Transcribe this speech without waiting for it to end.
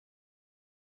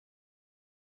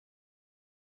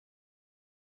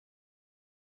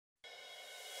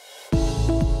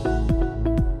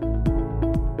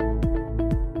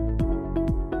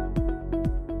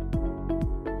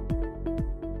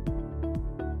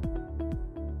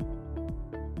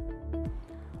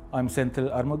I'm Senthil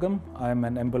Arumugam. I'm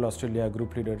an EMBL Australia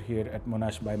group leader here at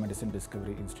Monash Biomedicine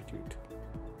Discovery Institute.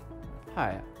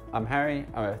 Hi, I'm Harry.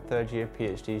 I'm a third-year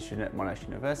PhD student at Monash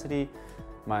University.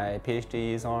 My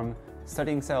PhD is on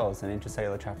studying cells and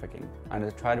intracellular trafficking, and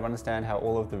to try to understand how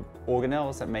all of the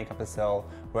organelles that make up a cell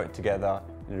work together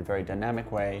in a very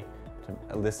dynamic way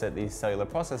to elicit these cellular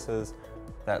processes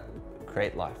that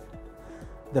create life.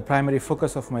 The primary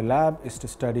focus of my lab is to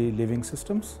study living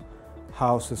systems,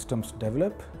 how systems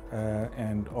develop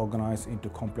and organize into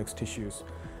complex tissues.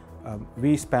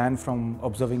 We span from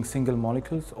observing single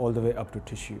molecules all the way up to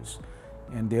tissues.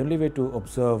 And the only way to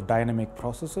observe dynamic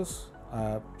processes,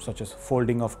 such as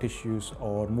folding of tissues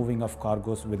or moving of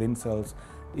cargoes within cells,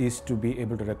 is to be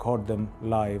able to record them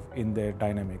live in their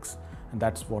dynamics. And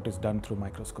that's what is done through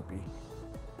microscopy.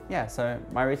 Yeah, so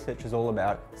my research is all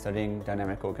about studying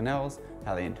dynamic organelles,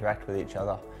 how they interact with each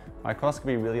other.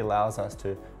 Microscopy really allows us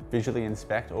to visually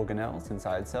inspect organelles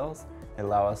inside cells. It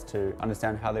allows us to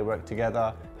understand how they work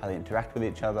together, how they interact with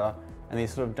each other, and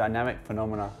these sort of dynamic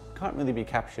phenomena can't really be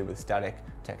captured with static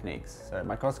techniques. So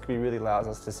microscopy really allows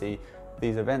us to see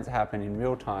these events happen in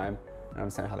real time and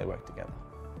understand how they work together.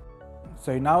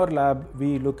 So in our lab,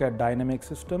 we look at dynamic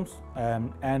systems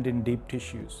and in deep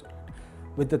tissues.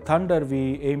 With the THUNDER,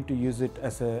 we aim to use it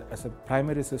as a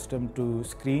primary system to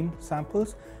screen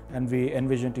samples, and we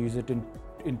envision to use it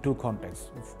in two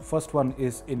contexts. First one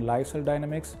is in live cell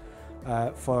dynamics,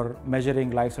 for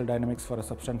measuring live cell dynamics for a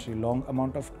substantially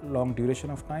long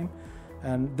duration of time.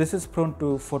 And this is prone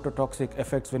to phototoxic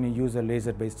effects when you use a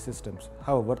laser-based systems.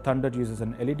 However, THUNDER uses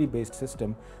an LED-based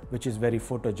system, which is very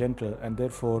photogentle, and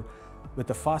therefore,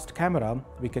 with a fast camera,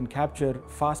 we can capture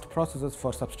fast processes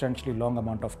for substantially long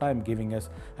amount of time, giving us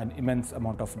an immense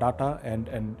amount of data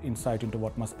and insight into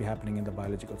what must be happening in the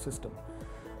biological system.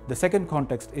 The second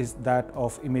context is that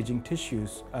of imaging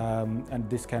tissues, and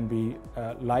this can be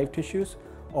live tissues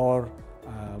or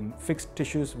fixed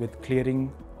tissues with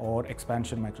clearing or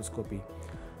expansion microscopy.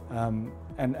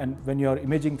 And when you're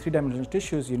imaging three-dimensional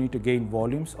tissues, you need to gain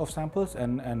volumes of samples,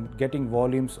 and getting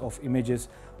volumes of images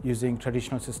using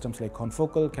traditional systems like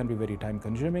confocal can be very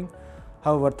time-consuming.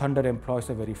 However, THUNDER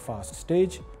employs a very fast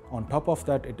stage. On top of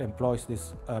that, it employs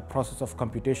this process of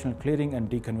computational clearing and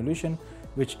deconvolution,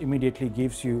 which immediately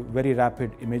gives you very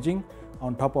rapid imaging.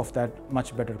 On top of that,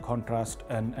 much better contrast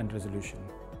and resolution.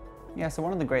 Yeah, so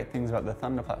one of the great things about the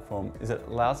THUNDER platform is it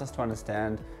allows us to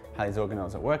understand how these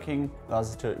organelles are working,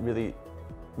 allows us to really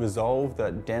resolve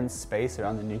the dense space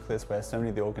around the nucleus where so many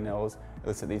of the organelles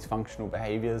elicit these functional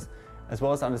behaviors, as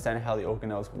well as understand how the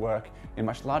organelles work in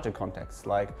much larger contexts,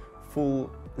 like full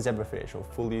Zebrafish or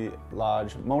fully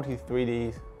large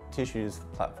multi-3D tissues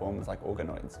platforms like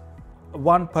organoids.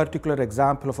 One particular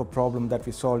example of a problem that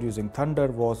we solved using THUNDER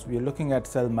was we are looking at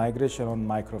cell migration on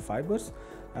microfibers.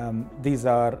 These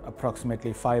are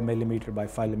approximately 5 mm by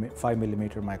 5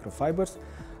 mm microfibers,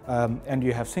 and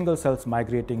you have single cells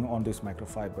migrating on these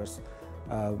microfibers.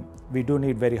 We do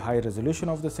need very high resolution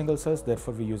of the single cells,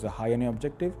 therefore we use a high-NA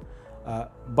objective,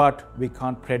 but we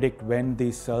can't predict when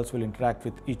these cells will interact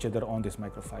with each other on these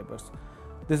microfibers.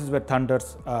 This is where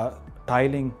THUNDER's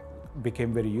tiling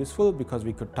became very useful, because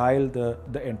we could tile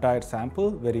the entire sample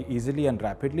very easily and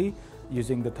rapidly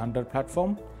using the THUNDER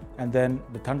platform. And then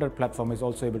the THUNDER platform is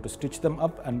also able to stitch them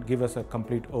up and give us a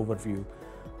complete overview.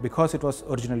 Because it was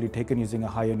originally taken using a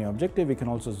high-NA objective, we can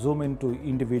also zoom into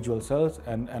individual cells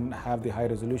and have the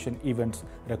high-resolution events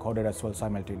recorded as well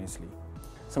simultaneously.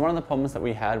 So one of the problems that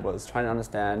we had was trying to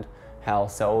understand how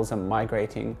cells are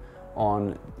migrating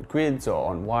on grids or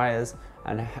on wires,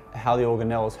 and how the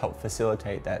organelles help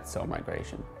facilitate that cell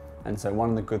migration. And so one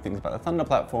of the good things about the THUNDER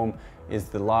platform is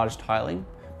the large tiling.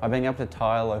 By being able to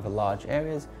tile over large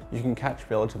areas, you can catch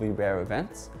relatively rare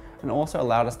events, and also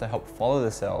allowed us to help follow the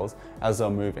cells as they're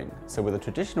moving. So with a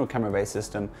traditional camera-based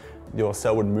system, your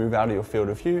cell would move out of your field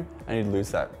of view and you'd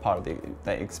lose that part of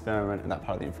the experiment and that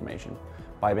part of the information.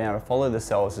 By being able to follow the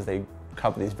cells as they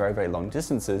cover these very, very long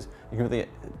distances, you can really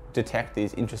detect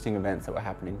these interesting events that were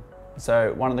happening.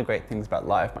 So one of the great things about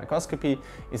live microscopy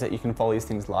is that you can follow these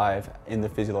things live in the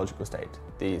physiological state.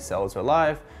 The cells are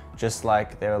alive, just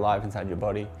like they're alive inside your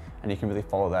body, and you can really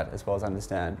follow that as well as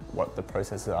understand what the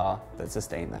processes are that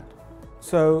sustain that.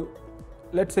 So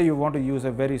let's say you want to use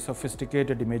a very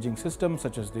sophisticated imaging system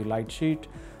such as the light sheet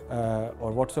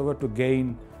or whatsoever to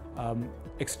gain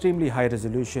extremely high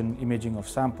resolution imaging of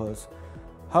samples.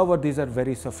 However, these are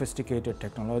very sophisticated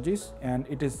technologies, and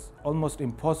it is almost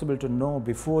impossible to know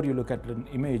before you look at an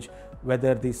image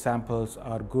whether these samples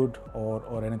are good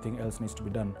or anything else needs to be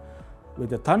done. With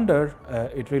the THUNDER,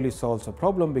 it really solves a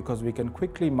problem, because we can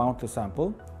quickly mount the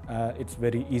sample It's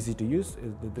very easy to use.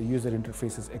 The user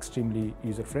interface is extremely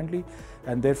user-friendly,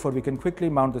 and therefore we can quickly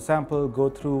mount the sample, go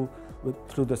through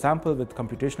the sample with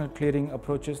computational clearing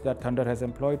approaches that Thunder has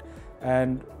employed,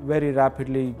 and very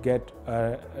rapidly get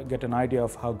an idea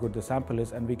of how good the sample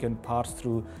is, and we can parse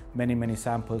through many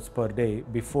samples per day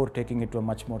before taking it to a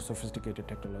much more sophisticated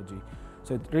technology.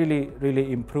 So it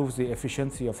really improves the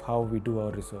efficiency of how we do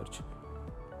our research.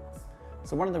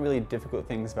 So one of the really difficult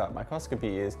things about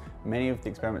microscopy is many of the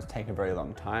experiments take a very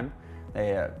long time.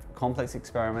 They are complex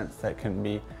experiments that can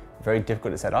be very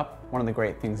difficult to set up. One of the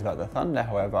great things about the Thunder,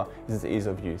 however, is its ease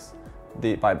of use.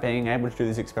 By being able to do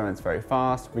these experiments very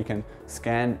fast, we can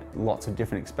scan lots of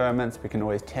different experiments, we can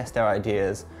always test our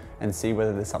ideas and see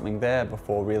whether there's something there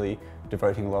before really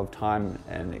devoting a lot of time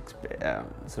and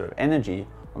sort of energy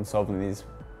on solving these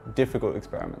difficult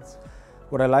experiments.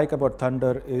 What I like about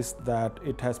Thunder is that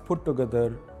it has put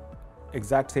together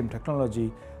exact same technology,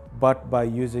 but by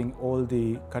using all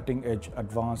the cutting-edge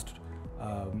advanced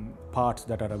parts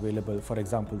that are available. For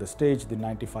example, the stage, the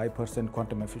 95%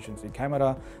 quantum efficiency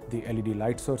camera, the LED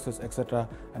light sources, etc.,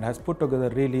 and has put together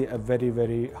really a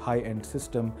very high-end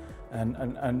system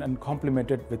and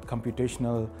complemented with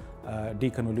computational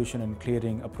deconvolution and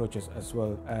clearing approaches as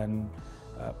well, and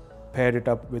paired it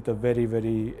up with a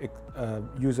very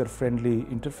user-friendly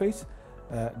interface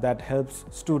that helps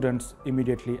students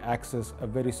immediately access a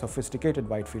very sophisticated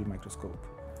wide field microscope.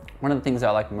 One of the things I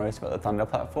like most about the Thunder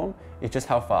platform is just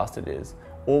how fast it is.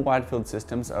 All wide field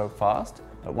systems are fast,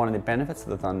 but one of the benefits of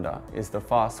the Thunder is the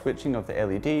fast switching of the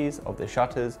LEDs, of the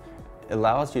shutters. It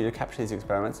allows you to capture these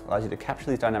experiments, allows you to capture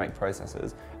these dynamic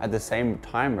processes at the same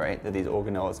time rate that these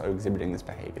organelles are exhibiting this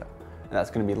behavior. And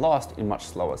that's going to be lost in much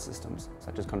slower systems,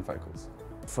 such as confocals.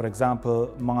 For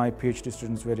example, my PhD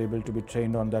students were able to be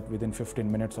trained on that within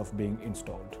 15 minutes of being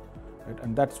installed. Right?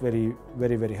 And that's very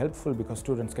helpful because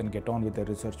students can get on with their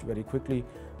research very quickly,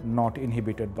 not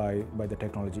inhibited by the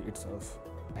technology itself.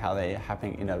 How they're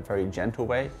happening in a very gentle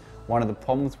way. One of the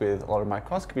problems with a lot of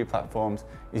microscopy platforms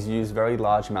is you use very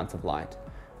large amounts of light.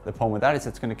 The problem with that is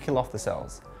it's going to kill off the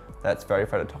cells. That's very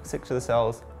phototoxic to the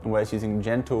cells, and whereas using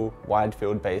gentle, wide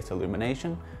field based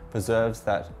illumination preserves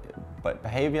that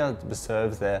behavior,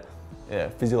 preserves their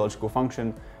physiological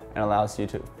function, and allows you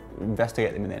to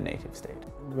investigate them in their native state.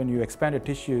 When you expand a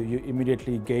tissue, you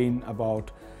immediately gain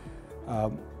about,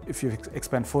 if you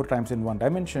expand 4 times in one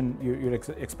dimension, you're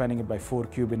expanding it by 4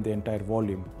 cube in the entire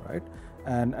volume, right?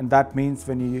 And that means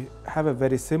when you have a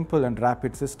very simple and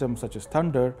rapid system such as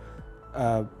Thunder,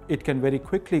 it can very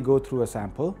quickly go through a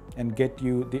sample and get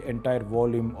you the entire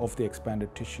volume of the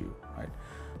expanded tissue, right?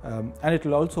 And it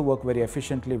will also work very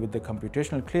efficiently with the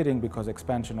computational clearing, because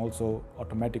expansion also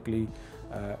automatically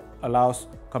allows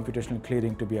computational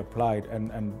clearing to be applied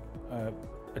and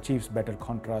achieves better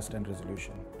contrast and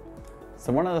resolution.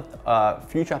 So one of the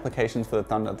future applications for the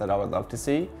Thunder that I would love to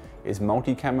see is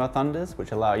multi-camera Thunders,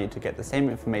 which allow you to get the same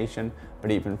information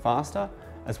but even faster,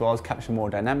 as well as capture more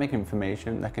dynamic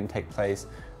information that can take place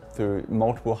through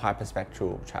multiple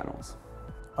hyperspectral channels.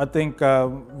 I think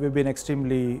we've been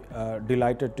extremely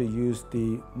delighted to use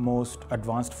the most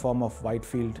advanced form of wide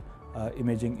field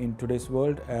imaging in today's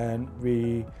world, and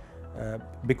we,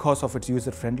 because of its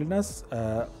user friendliness,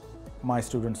 my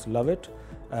students love it,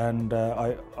 and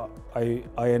I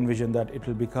envision that it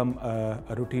will become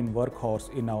a routine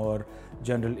workhorse in our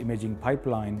general imaging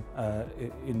pipeline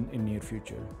in near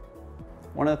future.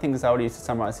 One of the things I would use to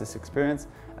summarize this experience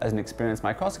as an experienced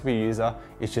microscopy user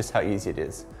is just how easy it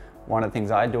is. One of the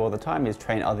things I do all the time is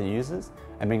train other users,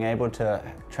 and being able to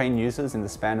train users in the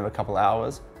span of a couple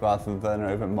hours rather than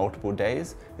over multiple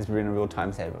days has been a real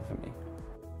time saver for me.